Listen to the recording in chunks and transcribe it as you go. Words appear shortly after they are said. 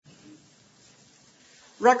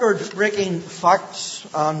Record-breaking facts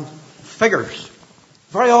and figures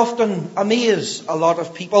very often amaze a lot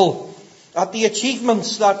of people at the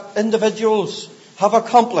achievements that individuals have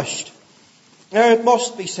accomplished. Now, it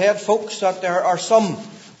must be said, folks, that there are some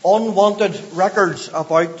unwanted records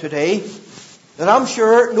about today that I'm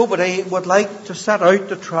sure nobody would like to set out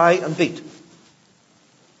to try and beat.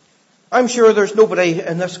 I'm sure there's nobody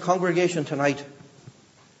in this congregation tonight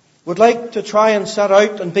would like to try and set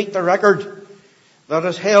out and beat the record that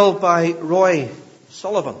is held by Roy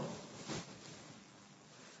Sullivan.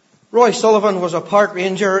 Roy Sullivan was a park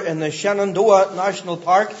ranger in the Shenandoah National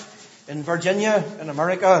Park in Virginia, in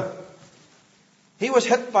America. He was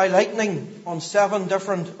hit by lightning on 7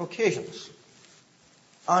 different occasions,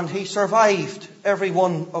 and he survived every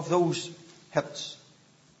one of those hits.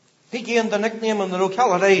 He gained the nickname in the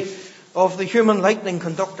locality of the human lightning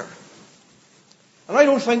conductor. And I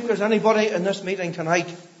don't think there's anybody in this meeting tonight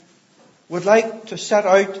would like to set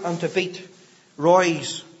out and to beat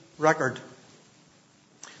Roy's record.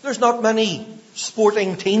 There's not many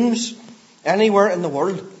sporting teams anywhere in the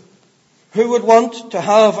world who would want to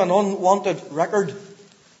have an unwanted record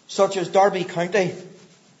such as Derby County.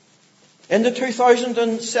 In the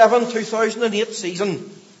 2007-2008 season,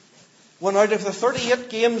 when out of the 38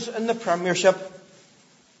 games in the Premiership,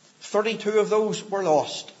 32 of those were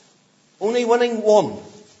lost, only winning 1,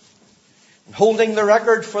 and holding the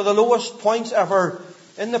record for the lowest points ever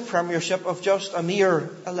in the Premiership of just a mere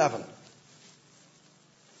 11.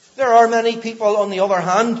 There are many people, on the other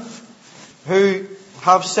hand, who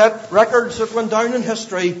have set records that went down in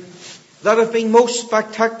history that have been most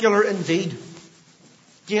spectacular indeed,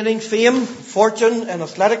 gaining fame, fortune in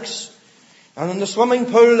athletics and in the swimming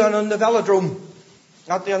pool and in the velodrome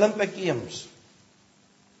at the Olympic Games.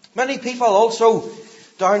 Many people also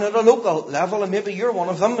down at a local level, and maybe you're one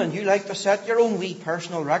of them, and you like to set your own wee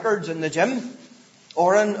personal records in the gym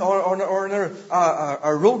or in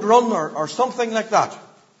a road run or something like that.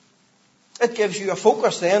 It gives you a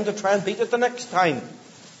focus then to try and beat it the next time.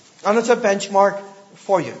 And it's a benchmark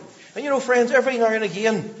for you. And you know, friends, every now and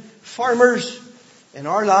again, farmers in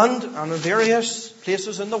our land and in various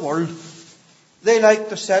places in the world, they like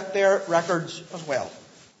to set their records as well.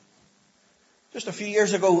 Just a few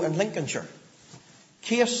years ago in Lincolnshire,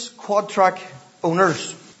 Case Quad-Track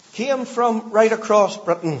owners came from right across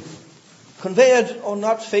Britain, conveyed on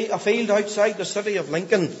that a field outside the city of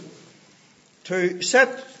Lincoln, to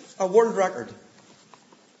set a world record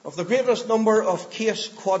of the greatest number of Case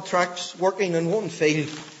Quad-Tracks working in one field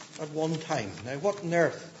at one time. Now, what on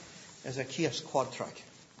earth is a Case Quad-Track?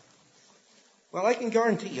 Well, I can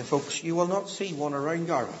guarantee you, folks, you will not see one around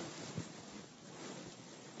Garva.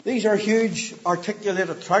 These are huge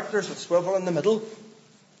articulated tractors that swivel in the middle.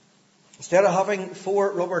 Instead of having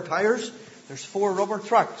 4 rubber tires, there's 4 rubber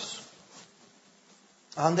tracks.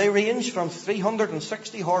 And they range from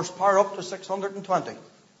 360 horsepower up to 620.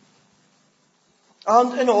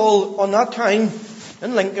 And in all, on that time,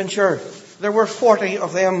 in Lincolnshire, there were 40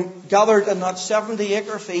 of them gathered in that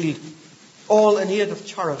 70-acre field, all in aid of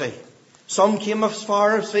charity. Some came as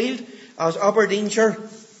far afield as Aberdeenshire.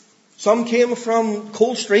 Some came from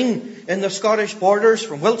Coldstream in the Scottish borders,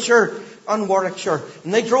 from Wiltshire and Warwickshire.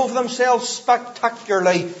 And they drove themselves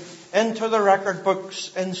spectacularly into the record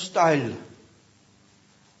books in style.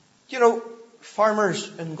 You know,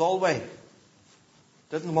 farmers in Galway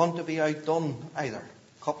didn't want to be outdone either.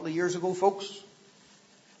 A couple of years ago, folks,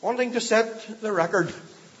 wanting to set the record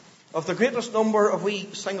of the greatest number of wee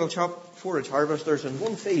single-chop forage harvesters in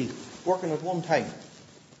one field working at one time.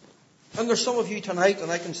 And there's some of you tonight,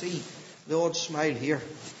 and I can see the odd smile here.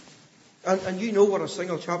 And you know what a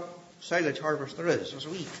single-chop silage harvester is. There's a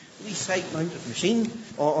wee side-mounted machine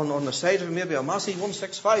on the side of maybe a Massey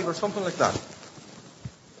 165 or something like that.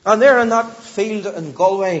 And there in that field in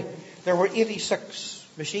Galway, there were 86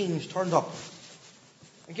 machines turned up.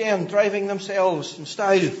 Again, driving themselves in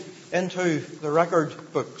style into the record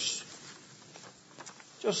books.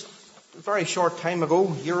 Just a very short time ago,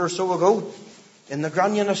 a year or so ago, in the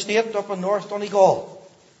Granion Estate up in North Donegal,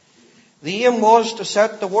 the aim was to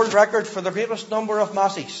set the world record for the greatest number of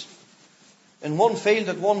Masseys in one field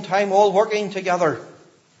at one time, all working together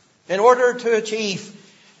in order to achieve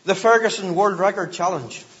the Ferguson World Record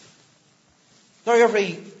Challenge. Now,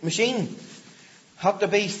 every machine had to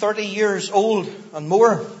be 30 years old and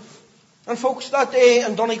more. And folks, that day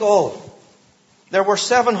in Donegal, there were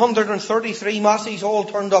 733 Masseys all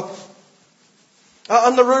turned up.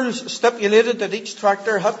 And the rules stipulated that each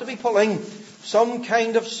tractor had to be pulling some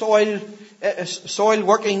kind of soil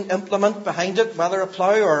working implement behind it, whether a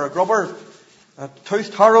plough or a grubber, a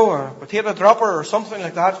toothed harrow or a potato dropper or something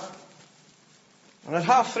like that. And at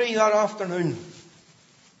 3:30 that afternoon,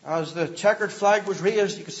 As the checkered flag was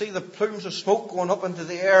raised, you could see the plumes of smoke going up into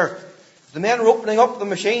the air. The men were opening up the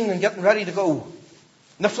machine and getting ready to go.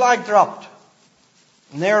 And the flag dropped.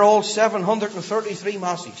 And there all 733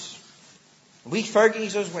 Massies. We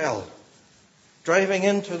Fergies as well, driving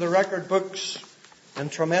into the record books in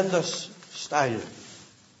tremendous style.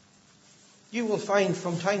 You will find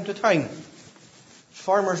from time to time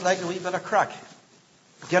farmers like a wee bit of crack,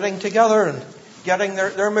 getting together and getting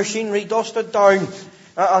their machinery dusted down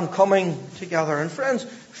and coming together. And friends,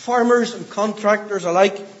 farmers and contractors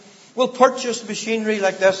alike will purchase machinery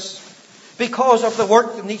like this because of the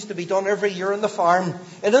work that needs to be done every year on the farm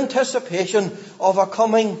in anticipation of a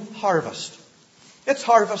coming harvest. It's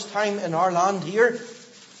harvest time in our land here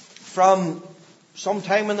from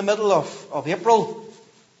sometime in the middle of April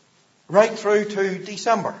right through to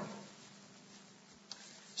December.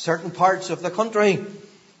 Certain parts of the country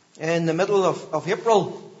in the middle of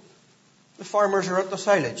April, the farmers are at the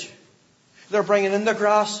silage. They're bringing in the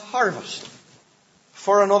grass harvest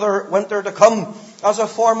for another winter to come as a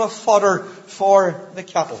form of fodder for the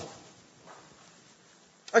cattle.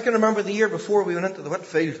 I can remember the year before we went into the wheat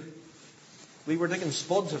field. We were digging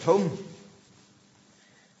spuds at home.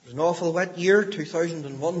 It was an awful wet year,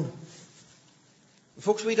 2001. And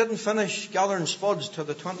folks, we didn't finish gathering spuds till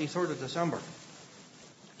the 23rd of December.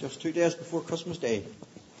 Just 2 days before Christmas Day. It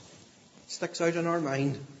sticks out in our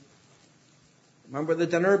mind. Remember the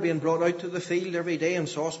dinner being brought out to the field every day in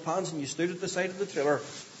saucepans, and you stood at the side of the trailer.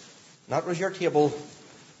 And that was your table.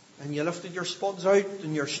 And you lifted your spuds out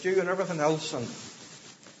and your stew and everything else. And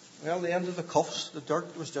well, the end of the cuffs, the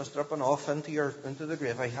dirt was just dripping off into the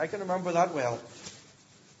gravy. I can remember that well.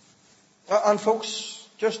 And folks,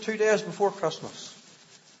 just 2 days before Christmas,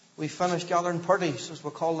 we finished gathering purdies, as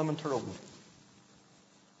we call them in Tyrone.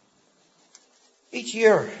 Each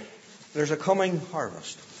year, there's a coming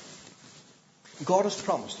harvest. God has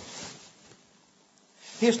promised it.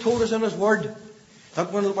 He has told us in His Word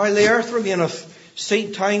that while the earth remaineth,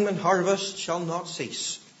 seed time and harvest shall not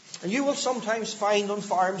cease. And you will sometimes find on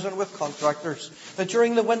farms and with contractors that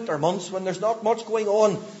during the winter months, when there's not much going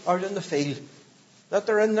on out in the field, that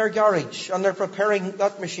they're in their garage and they're preparing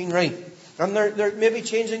that machinery. And they're maybe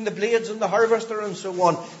changing the blades and the harvester and so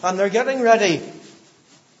on. And they're getting ready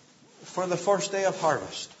for the first day of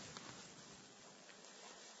harvest.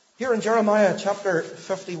 Here in Jeremiah chapter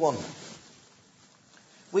 51,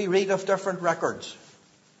 we read of different records.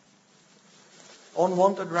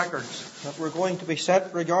 Unwanted records that were going to be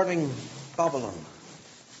set regarding Babylon.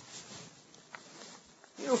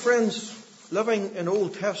 You know, friends, living in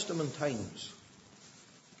Old Testament times,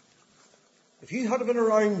 if you had been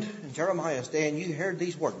around in Jeremiah's day and you heard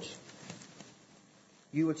these words,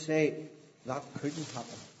 you would say, that couldn't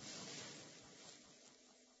happen.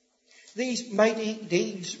 These mighty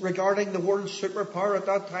deeds regarding the world's superpower at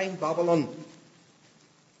that time, Babylon,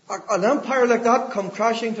 an empire like that come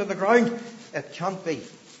crashing to the ground, it can't be.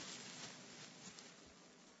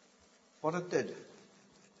 But it did.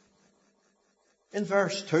 In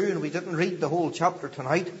verse 2, and we didn't read the whole chapter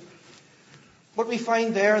tonight, but we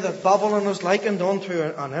find there that Babylon is likened unto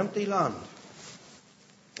an empty land.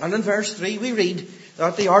 And in verse 3 we read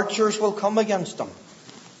that the archers will come against them.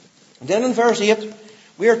 And then in verse 8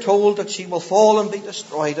 we are told that she will fall and be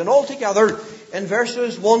destroyed. And altogether, in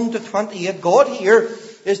verses 1 to 28, God here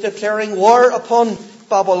is declaring war upon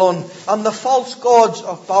Babylon and the false gods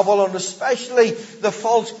of Babylon, especially the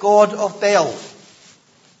false god of Baal,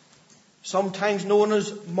 sometimes known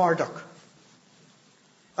as Marduk.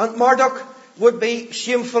 And Marduk would be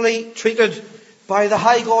shamefully treated by the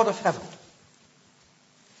high God of heaven.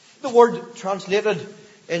 The word translated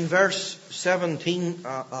in verse 17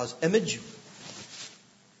 as image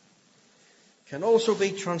can also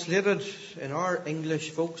be translated in our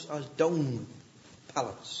English, folks, as dung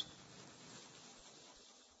pellets.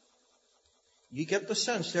 You get the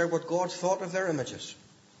sense there what God thought of their images.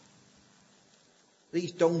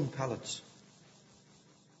 These dung pellets.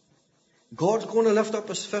 God's going to lift up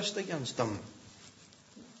His fist against them.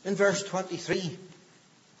 In verse 23,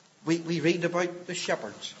 we read about the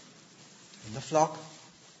shepherds and the flock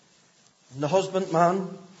and the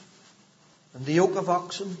husbandman and the yoke of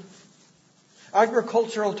oxen.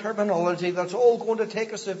 Agricultural terminology that's all going to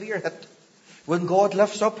take a severe hit when God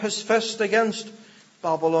lifts up His fist against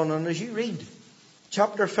Babylon. And as you read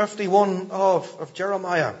chapter 51 of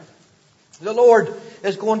Jeremiah, the Lord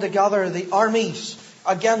is going to gather the armies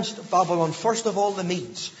against Babylon. First of all, the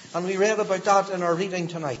Medes. And we read about that in our reading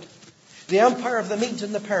tonight. The empire of the Medes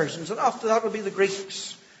and the Persians. And after that will be the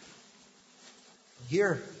Greeks.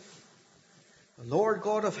 Here, the Lord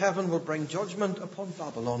God of heaven will bring judgment upon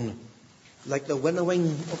Babylon like the winnowing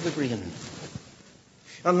of the grain.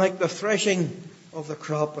 and like the threshing of the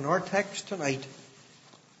crop. And our text tonight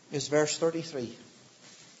is verse 33.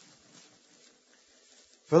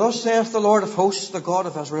 For thus saith the Lord of hosts, the God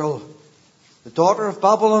of Israel, the daughter of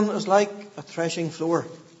Babylon is like a threshing floor.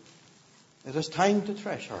 It is time to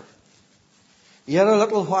thresh her. Yet a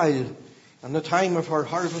little while, and the time of her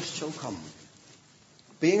harvest shall come.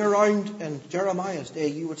 Being around in Jeremiah's day,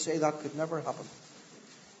 you would say that could never happen.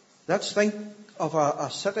 Let's think of a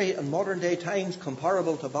city in modern day times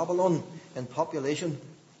comparable to Babylon in population.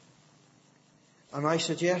 And I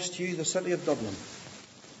suggest to you the city of Dublin.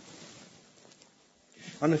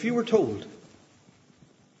 And if you were told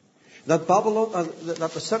that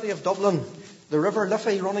that the city of Dublin, the River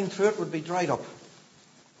Liffey running through it, would be dried up,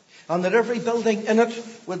 and that every building in it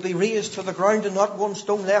would be razed to the ground and not one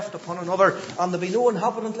stone left upon another, and there'd be no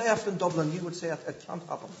inhabitant left in Dublin, you would say it can't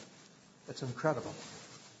happen. It's incredible.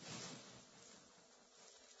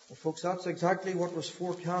 Well, folks, that's exactly what was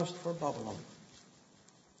forecast for Babylon.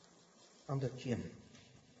 And it came.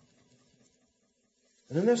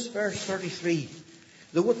 And in this verse 33,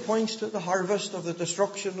 though it points to the harvest of the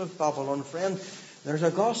destruction of Babylon, friend, there's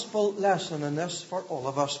a gospel lesson in this for all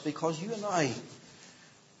of us, because you and I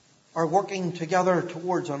are working together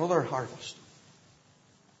towards another harvest.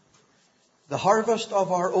 The harvest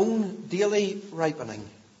of our own daily ripening,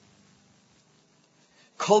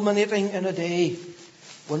 culminating in a day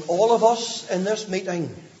when all of us in this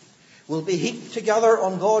meeting will be heaped together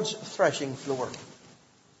on God's threshing floor,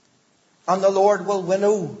 and the Lord will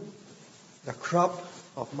winnow the crop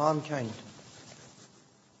of mankind.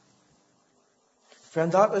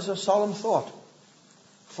 Friend, that is a solemn thought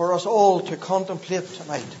for us all to contemplate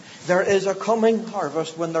tonight. There is a coming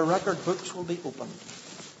harvest when the record books will be opened.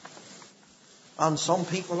 And some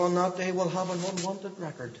people on that day will have an unwanted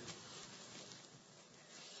record.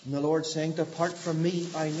 And the Lord saying, depart from me,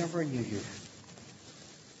 I never knew you.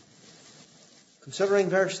 Considering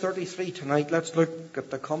verse 33 tonight, let's look at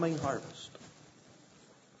the coming harvest.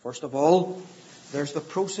 First of all, there's the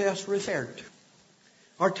process referred to.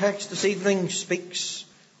 Our text this evening speaks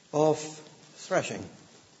of threshing.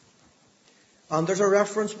 And there's a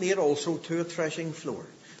reference made also to a threshing floor.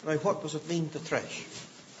 Now, what does it mean to thresh?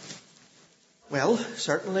 Well,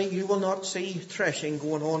 certainly you will not see threshing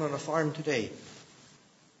going on a farm today.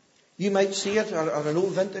 You might see it at an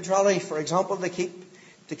old vintage rally, for example, to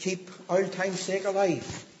keep old time's sake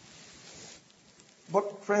alive.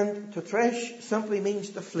 But, friend, to thresh simply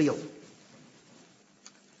means to flail.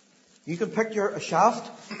 You can picture a shaft,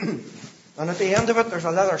 and at the end of it there's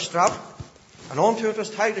a leather strap, and onto it is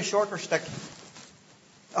tied a shorter stick.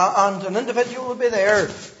 And an individual will be there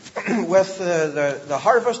with the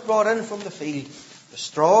harvest brought in from the field, the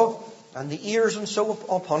straw and the ears and so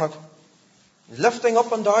upon it, lifting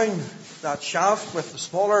up and down that shaft with the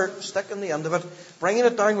smaller stick in the end of it, bringing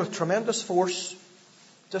it down with tremendous force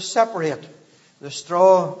to separate the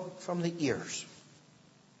straw from the ears.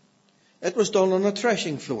 It was done on a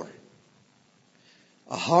threshing floor,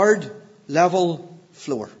 a hard, level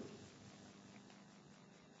floor.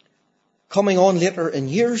 Coming on later in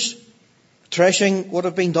years, threshing would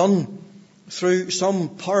have been done through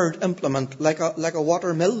some powered implement, like a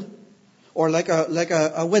water mill, or like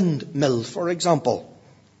a wind mill, for example.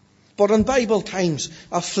 But in Bible times,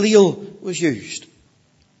 a flail was used.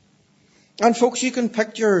 And folks, you can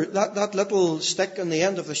picture that little stick in the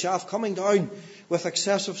end of the shaft coming down with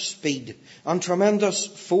excessive speed and tremendous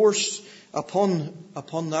force upon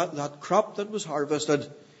that crop that was harvested,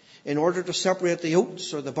 in order to separate the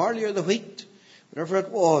oats or the barley or the wheat, whatever it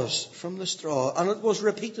was, from the straw. And it was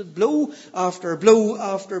repeated blow after blow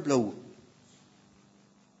after blow.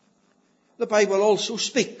 The Bible also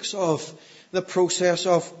speaks of the process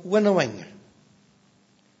of winnowing.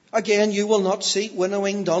 Again, you will not see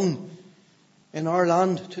winnowing done in our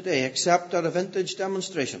land today, except at a vintage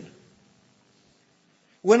demonstration.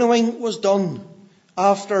 Winnowing was done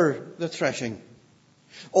after the threshing.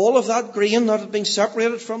 All of that grain that had been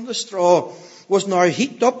separated from the straw was now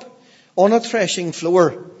heaped up on a threshing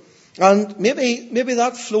floor. And maybe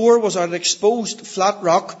that floor was an exposed flat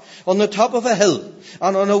rock on the top of a hill.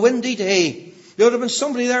 And on a windy day, there would have been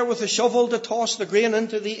somebody there with a shovel to toss the grain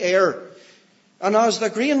into the air. And as the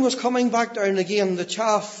grain was coming back down again, the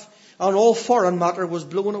chaff and all foreign matter was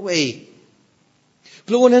blown away.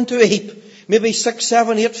 Blown into a heap, maybe 6,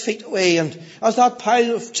 7, 8 feet away. And as that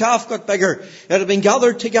pile of chaff got bigger, it had been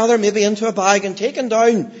gathered together maybe into a bag and taken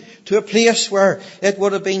down to a place where it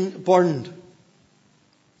would have been burned.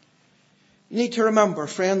 You need to remember,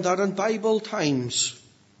 friend, that in Bible times,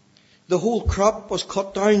 the whole crop was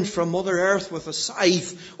cut down from Mother Earth with a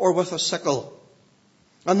scythe or with a sickle.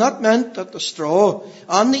 And that meant that the straw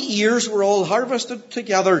and the ears were all harvested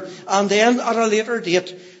together, and then at a later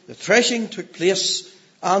date, the threshing took place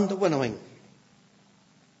and the winnowing.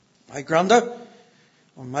 My granda,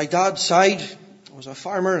 on my dad's side, was a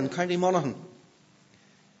farmer in County Monaghan.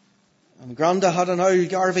 And granda had an old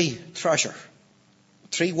Garvey thresher, a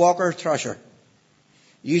 3-walker thresher.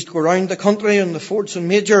 He used to go around the country in the Fordson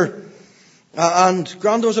Major, and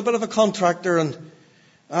granda was a bit of a contractor, and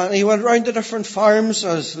he went around to different farms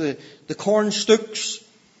as the corn stooks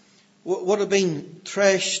would have been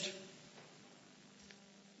threshed.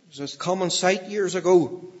 It was a common sight years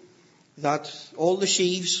ago that all the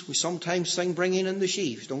sheaves, we sometimes sing bringing in the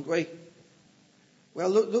sheaves, don't we?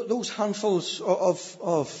 Well, those handfuls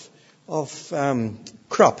of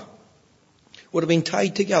crop would have been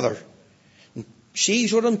tied together.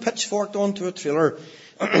 Sheaves would have been pitchforked onto a trailer,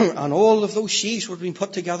 and all of those sheaves would have been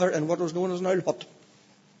put together in what was known as an owl hut.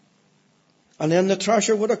 And then the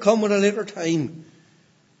thresher would have come at a later time,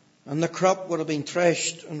 and the crop would have been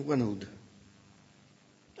threshed and winnowed.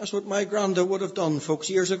 That's what my granda would have done, folks,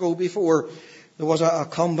 years ago before there was a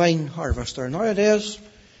combine harvester. Nowadays,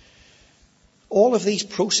 all of these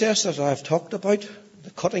processes I've talked about,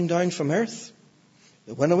 the cutting down from earth,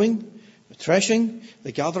 the winnowing, the threshing,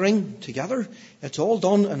 the gathering together, it's all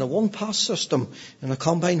done in a one-pass system in a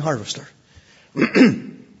combine harvester.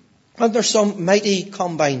 And there's some mighty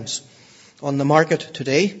combines on the market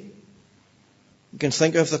today. You can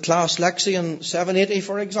think of the Claas Lexion 780,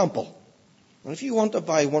 for example. And if you want to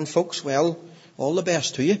buy one, folks, well, all the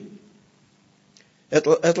best to you.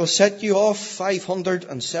 It'll set you off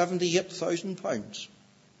 £578,000.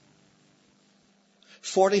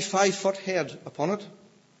 45-foot head upon it.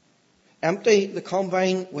 Empty, the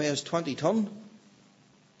combine weighs 20 ton.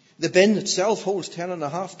 The bin itself holds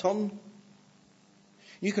 10.5 ton.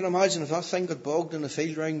 You can imagine if that thing got bogged in the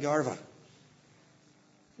field round Garva.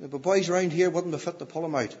 The boys around here wouldn't be fit to pull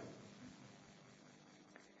them out.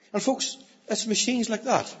 And folks, it's machines like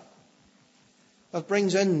that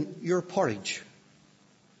brings in your porridge,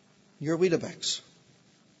 your Weetabix.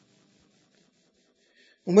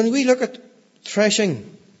 And when we look at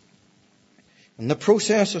threshing and the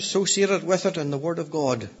process associated with it in the Word of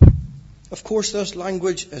God, of course this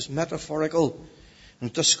language is metaphorical and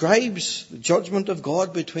it describes the judgment of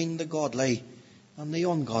God between the godly and the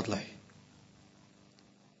ungodly.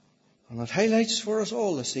 And it highlights for us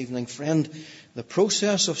all this evening, friend, the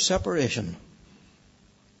process of separation.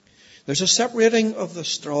 There's a separating of the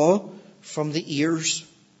straw from the ears,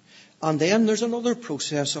 and then there's another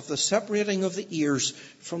process of the separating of the ears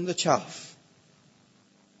from the chaff.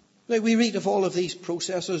 Now, we read of all of these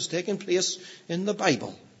processes taking place in the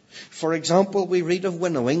Bible. For example, we read of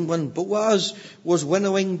winnowing when Boaz was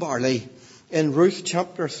winnowing barley in Ruth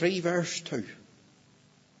chapter 3 verse 2.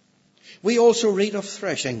 We also read of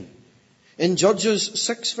threshing in Judges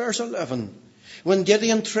 6 verse 11, when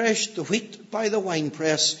Gideon threshed the wheat by the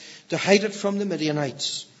winepress to hide it from the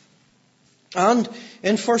Midianites. And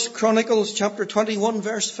in 1 Chronicles chapter 21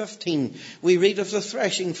 verse 15, we read of the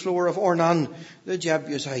threshing floor of Ornan the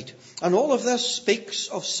Jebusite. And all of this speaks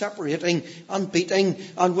of separating and beating,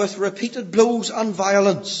 and with repeated blows and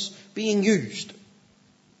violence being used.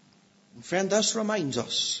 And friend, this reminds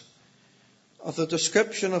us of the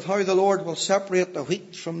description of how the Lord will separate the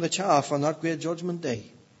wheat from the chaff on that great judgment day.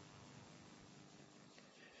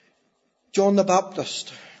 John the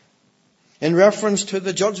Baptist, in reference to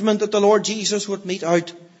the judgment that the Lord Jesus would mete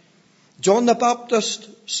out, John the Baptist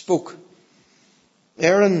spoke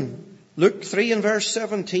there in Luke 3 and verse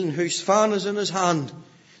 17, whose fan is in his hand.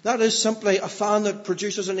 That is simply a fan that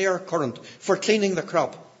produces an air current for cleaning the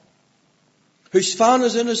crop. Whose fan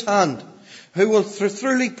is in his hand, who will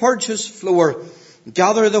thoroughly purge his floor,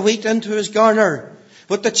 gather the wheat into his garner,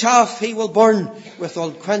 but the chaff he will burn with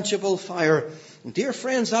unquenchable fire. And dear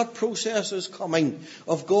friends, that process is coming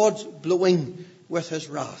of God's blowing with his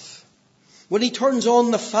wrath. When he turns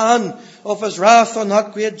on the fan of his wrath on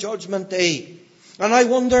that great judgment day. And I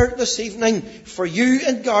wonder this evening, for you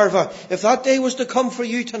in Garva, if that day was to come for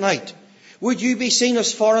you tonight, would you be seen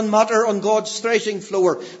as foreign matter on God's threshing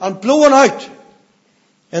floor and blown out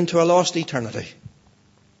into a lost eternity?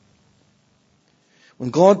 When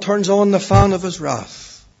God turns on the fan of his wrath,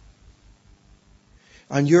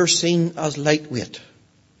 and you're seen as lightweight,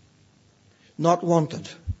 not wanted.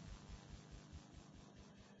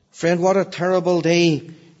 Friend, what a terrible day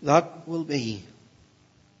that will be.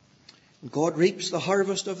 God reaps the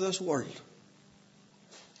harvest of this world.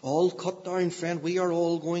 All cut down, friend, we are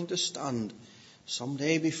all going to stand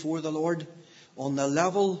someday before the Lord on the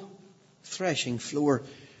level threshing floor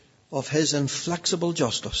of his inflexible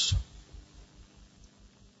justice.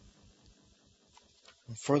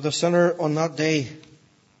 For the sinner on that day,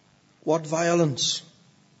 what violence!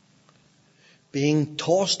 Being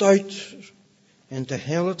tossed out into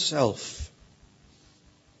hell itself,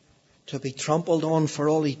 to be trampled on for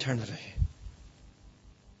all eternity.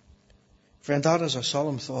 Friend, that is a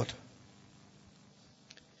solemn thought.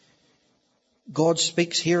 God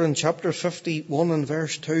speaks here in chapter 51 and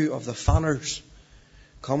verse 2 of the fanners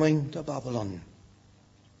coming to Babylon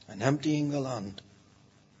and emptying the land.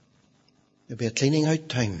 There'll be a cleaning out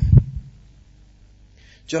time.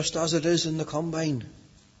 Just as it is in the combine.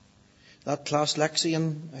 That Claas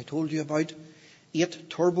Lexion I told you about, 8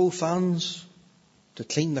 turbo fans to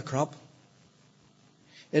clean the crop.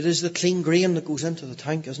 It is the clean grain that goes into the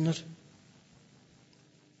tank, isn't it?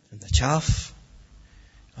 And the chaff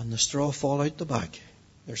and the straw fall out the back.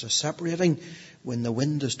 There's a separating when the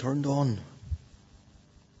wind is turned on.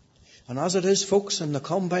 And as it is, folks, in the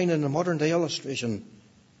combine in the modern day illustration,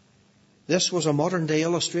 this was a modern day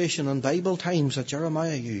illustration in Bible times that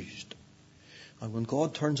Jeremiah used. And when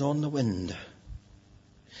God turns on the wind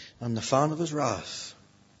and the fan of his wrath,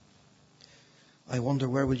 I wonder,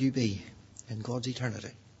 where will you be in God's eternity?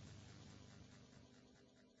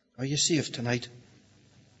 Are you saved tonight?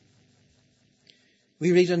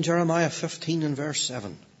 We read in Jeremiah 15 and verse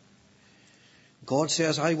 7. God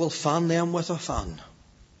says, I will fan them with a fan.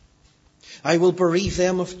 I will bereave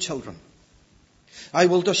them of children. I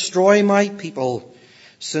will destroy my people,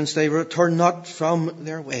 since they return not from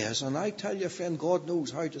their ways. And I tell you, friend, God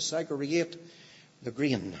knows how to segregate the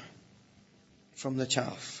grain from the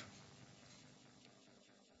chaff.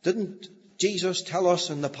 Didn't Jesus tell us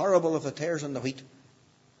in the parable of the tares and the wheat?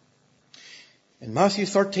 In Matthew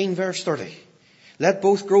 13 verse 30, let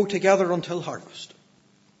both grow together until harvest.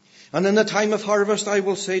 And in the time of harvest I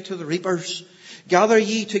will say to the reapers, gather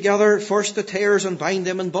ye together first the tares and bind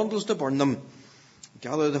them in bundles to burn them.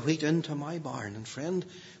 Gather the wheat into my barn. And friend,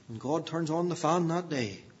 when God turns on the fan that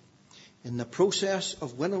day, in the process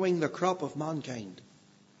of winnowing the crop of mankind,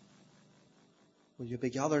 will you be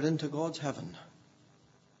gathered into God's heaven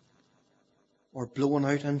or blown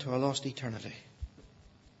out into a lost eternity?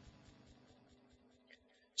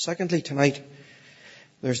 Secondly, tonight,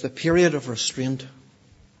 there's the period of restraint.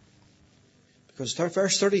 Because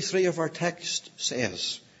verse 33 of our text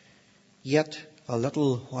says, yet a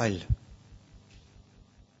little while.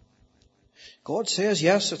 God says,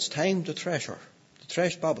 yes, it's time to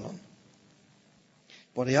thresh Babylon.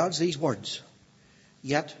 But he adds these words,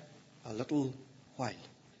 yet a little while.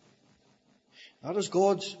 That is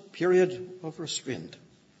God's period of restraint.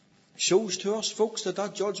 Shows to us, folks,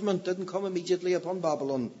 that judgment didn't come immediately upon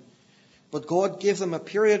Babylon. But God gave them a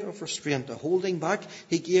period of restraint, a holding back.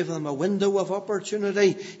 He gave them a window of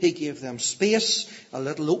opportunity. He gave them space, a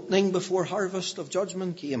little opening before harvest of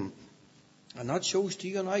judgment came. And that shows to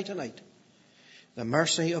you and I tonight the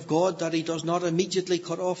mercy of God, that he does not immediately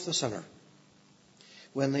cut off the sinner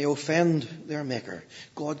when they offend their Maker.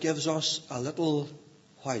 God gives us a little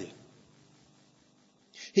while.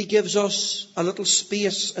 He gives us a little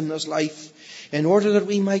space in this life in order that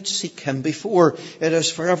we might seek him before it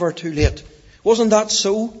is forever too late. Wasn't that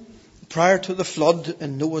so prior to the flood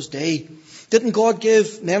in Noah's day? Didn't God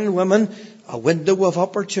give men and women a window of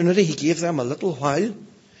opportunity? He gave them a little while.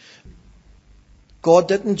 God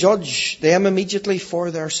didn't judge them immediately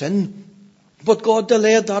for their sin. But God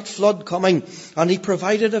delayed that flood coming, and he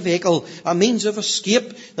provided a vehicle, a means of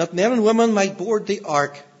escape, that men and women might board the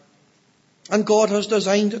ark. And God has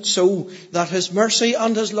designed it so that his mercy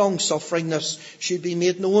and his long-sufferingness should be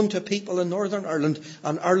made known to people in Northern Ireland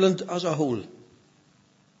and Ireland as a whole.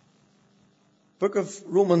 Book of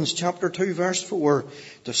Romans chapter 2 verse 4.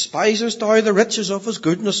 Despisest thou the riches of his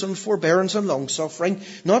goodness and forbearance and long-suffering,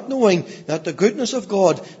 not knowing that the goodness of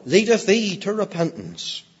God leadeth thee to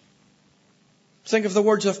repentance. Think of the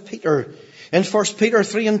words of Peter in 1 Peter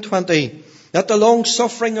 3 and 20. That the long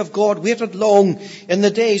suffering of God waited long in the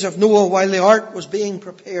days of Noah while the ark was being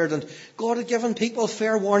prepared. And God had given people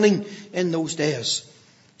fair warning in those days.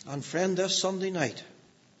 And friend, this Sunday night,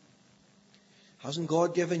 hasn't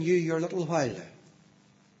God given you your little while?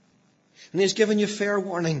 And he's given you fair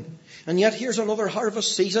warning. And yet here's another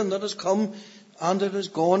harvest season that has come and it is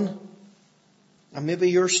gone. And maybe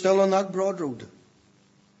you're still on that broad road.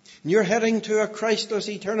 And you're heading to a Christless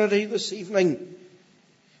eternity this evening.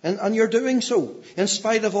 And you're doing so in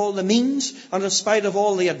spite of all the means and in spite of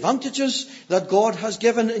all the advantages that God has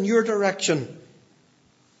given in your direction.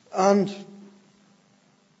 And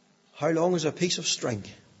how long is a piece of string?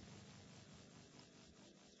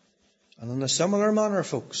 And in a similar manner,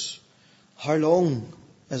 folks, how long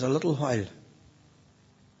is a little while?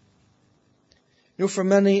 For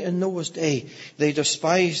many in Noah's day, they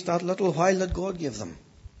despised that little while that God gave them.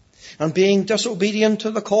 And being disobedient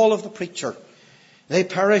to the call of the preacher, they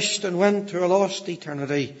perished and went to a lost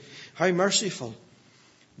eternity. How merciful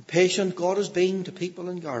and patient God has been to people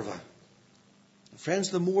in Garva.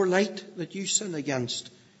 Friends, the more light that you sin against,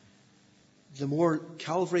 the more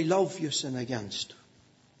Calvary love you sin against.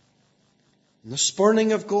 And the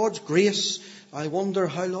spurning of God's grace, I wonder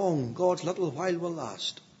how long God's little while will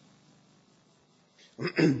last.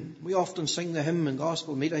 We often sing the hymn in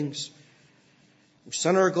gospel meetings.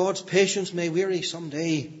 Sinner, God's patience may weary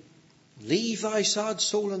someday. Leave thy sad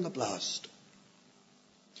soul in the blast.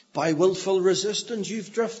 By willful resistance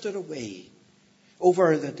you've drifted away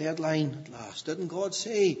over the deadline at last. Didn't God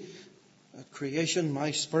say at creation,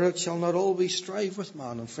 my spirit shall not always strive with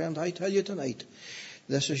man? And friend, I tell you tonight,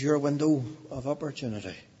 this is your window of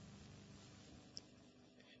opportunity.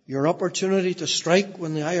 Your opportunity to strike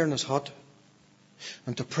when the iron is hot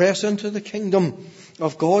and to press into the kingdom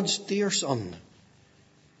of God's dear Son.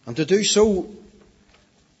 And to do so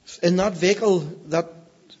in that vehicle that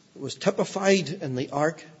was typified in the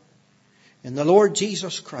ark, in the Lord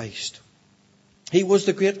Jesus Christ. He was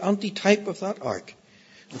the great antitype of that ark.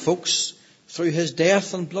 And folks, through his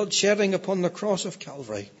death and blood shedding upon the cross of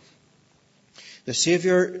Calvary, the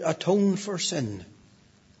Saviour atoned for sin.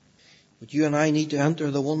 But you and I need to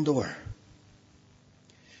enter the one door.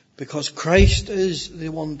 Because Christ is the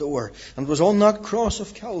one door. And it was on that cross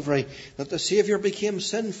of Calvary that the Saviour became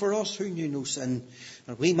sin for us who knew no sin.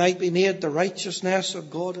 And we might be made the righteousness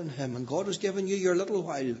of God in him. And God has given you your little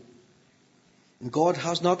while. And God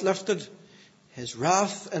has not lifted his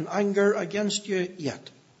wrath and anger against you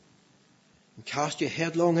yet. And cast you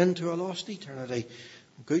headlong into a lost eternity.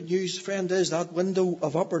 Good news, friend, is that window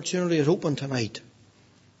of opportunity is open tonight.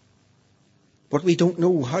 But we don't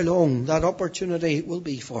know how long that opportunity will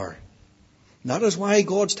be for. And that is why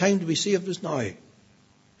God's time to be saved is now.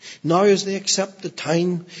 Now is the accepted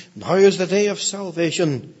time. Now is the day of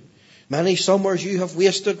salvation. Many summers you have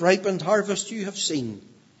wasted, ripened harvest you have seen.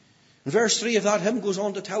 And verse 3 of that hymn goes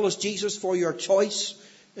on to tell us, Jesus, for your choice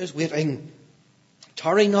is waiting.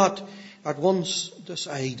 Tarry not, at once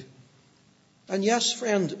decide. And yes,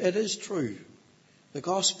 friend, it is true. The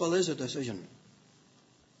gospel is a decision.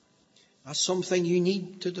 That's something you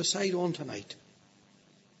need to decide on tonight.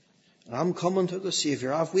 And I'm coming to the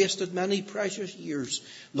Saviour. I've wasted many precious years.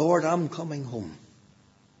 Lord, I'm coming home.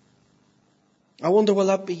 I wonder, will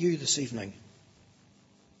that be you this evening?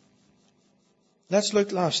 Let's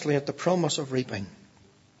look lastly at the promise of reaping.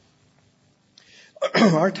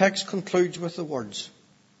 Our text concludes with the words,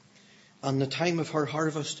 and the time of her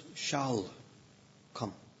harvest shall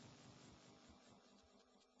come.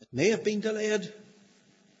 It may have been delayed,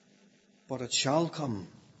 but it shall come.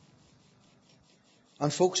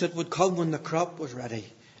 And folks, it would come when the crop was ready,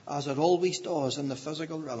 as it always does in the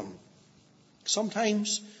physical realm.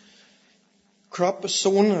 Sometimes crop is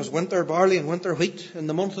sown as winter barley and winter wheat in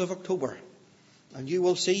the month of October. And you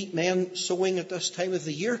will see men sowing at this time of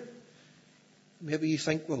the year. Maybe you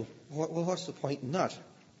think, well, what's the point in that?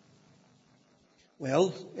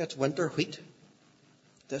 Well, it's winter wheat.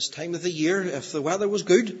 This time of the year, if the weather was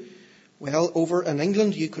good, well, over in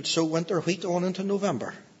England, you could sow winter wheat on into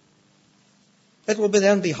November. It will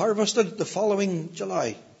then be harvested the following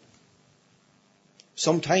July.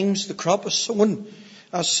 Sometimes the crop is sown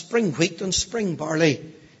as spring wheat and spring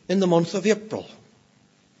barley in the month of April.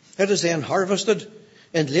 It is then harvested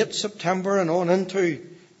in late September and on into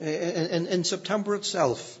in September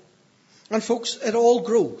itself. And folks, it all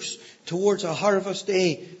grows towards a harvest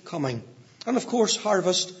day coming. And of course,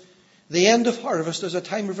 harvest, the end of harvest, is a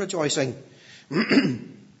time of rejoicing.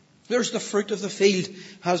 There's the fruit of the field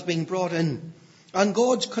has been brought in. And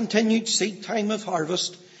God's continued seed time of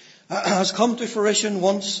harvest has come to fruition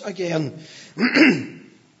once again.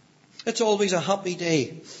 It's always a happy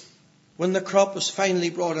day when the crop is finally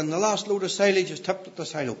brought in. The last load of silage is tipped at the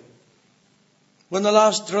silo. When the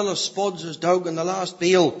last drill of spuds is dug and the last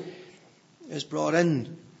bale is brought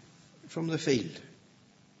in from the field.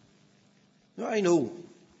 Now, I know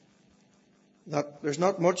that there's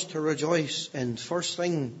not much to rejoice in first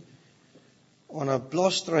thing on a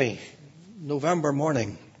blustery November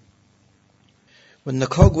morning when the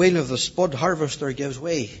cogwheel of the spud harvester gives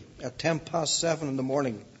way at 7:10 in the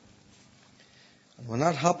morning. And when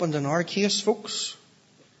that happened in our case, folks,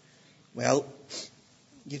 well,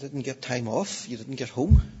 you didn't get time off, you didn't get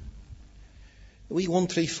home. The wee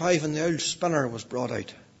 135 in the old spinner was brought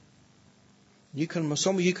out.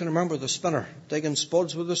 Some of you can remember the spinner, digging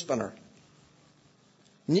spuds with the spinner.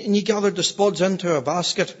 And you gathered the spuds into a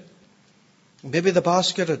basket. Maybe the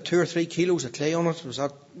basket had 2 or 3 kilos of clay on it. It was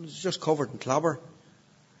just covered in clabber.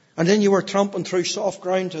 And then you were tramping through soft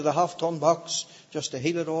ground to the half-ton box just to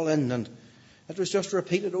heel it all in. And it was just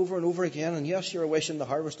repeated over and over again. And yes, you're wishing the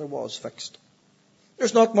harvester was fixed.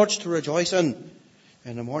 There's not much to rejoice in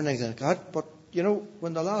the morning like that. But,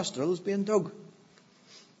 when the last drill's being dug,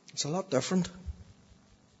 it's a lot different.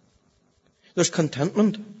 There's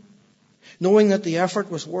contentment, knowing that the effort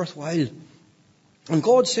was worthwhile. And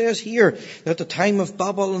God says here that the time of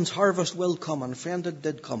Babylon's harvest will come. And friend, it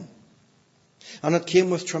did come. And it came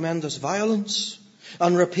with tremendous violence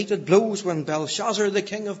and repeated blows when Belshazzar, the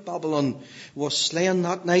king of Babylon, was slain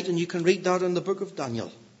that night. And you can read that in the book of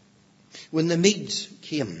Daniel. When the Medes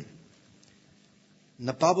came and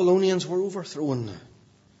the Babylonians were overthrown.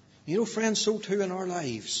 Friends, so too in our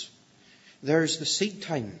lives. There's the seed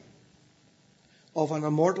time of an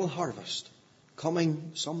immortal harvest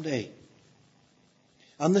coming someday.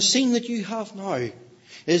 And the scene that you have now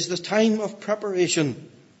is the time of preparation.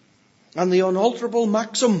 And the unalterable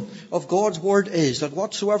maxim of God's word is that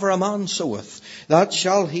whatsoever a man soweth, that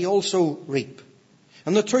shall he also reap.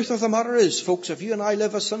 And the truth of the matter is, folks, if you and I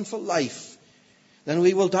live a sinful life, then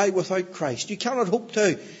we will die without Christ. You cannot hope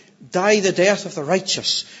to die the death of the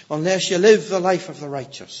righteous unless you live the life of the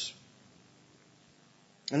righteous.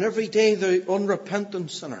 And every day the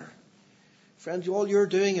unrepentant sinner, friends, all you're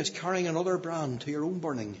doing is carrying another brand to your own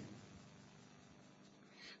burning.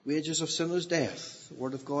 Wages of sin is death, the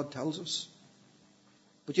Word of God tells us.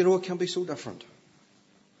 But it can be so different.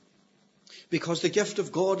 Because the gift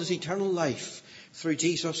of God is eternal life through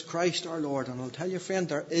Jesus Christ our Lord. And I'll tell you, friend,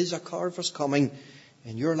 there is a harvest coming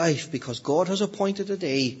in your life, because God has appointed a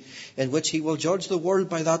day in which He will judge the world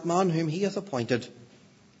by that man whom He hath appointed.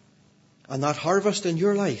 And that harvest in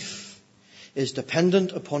your life is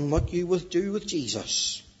dependent upon what you will do with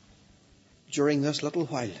Jesus during this little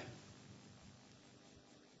while.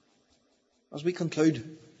 As we conclude,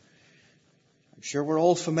 I'm sure we're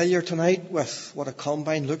all familiar tonight with what a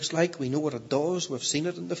combine looks like. We know what it does. We've seen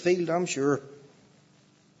it in the field, I'm sure.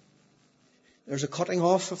 There's a cutting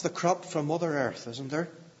off of the crop from Mother Earth, isn't there?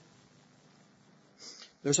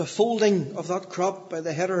 There's a folding of that crop by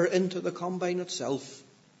the header into the combine itself.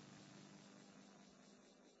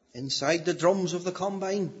 Inside the drums of the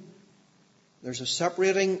combine, there's a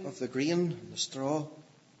separating of the grain and the straw.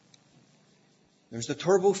 There's the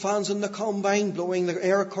turbo fans in the combine blowing the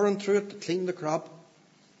air current through it to clean the crop.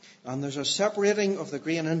 And there's a separating of the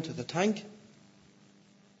grain into the tank.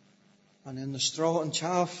 And then the straw and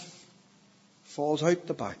chaff falls out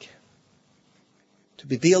the back, to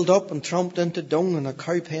be baled up and tramped into dung in a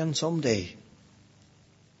cow pen someday.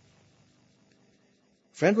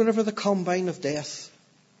 Friend, whenever the combine of death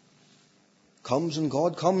comes and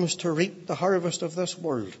God comes to reap the harvest of this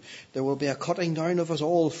world, there will be a cutting down of us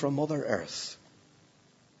all from Mother Earth.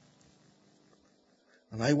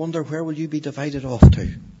 And I wonder, where will you be divided off to?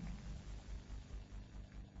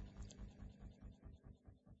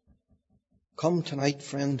 Come tonight,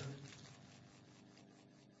 friend.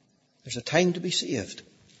 There's a time to be saved.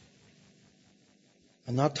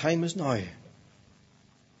 And that time is now.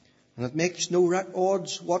 And it makes no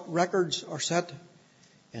odds what records are set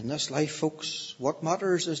in this life, folks. What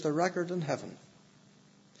matters is the record in heaven.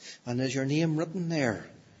 And is your name written there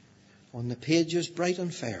on the pages bright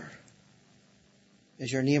and fair?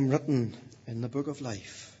 Is your name written in the book of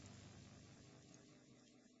life?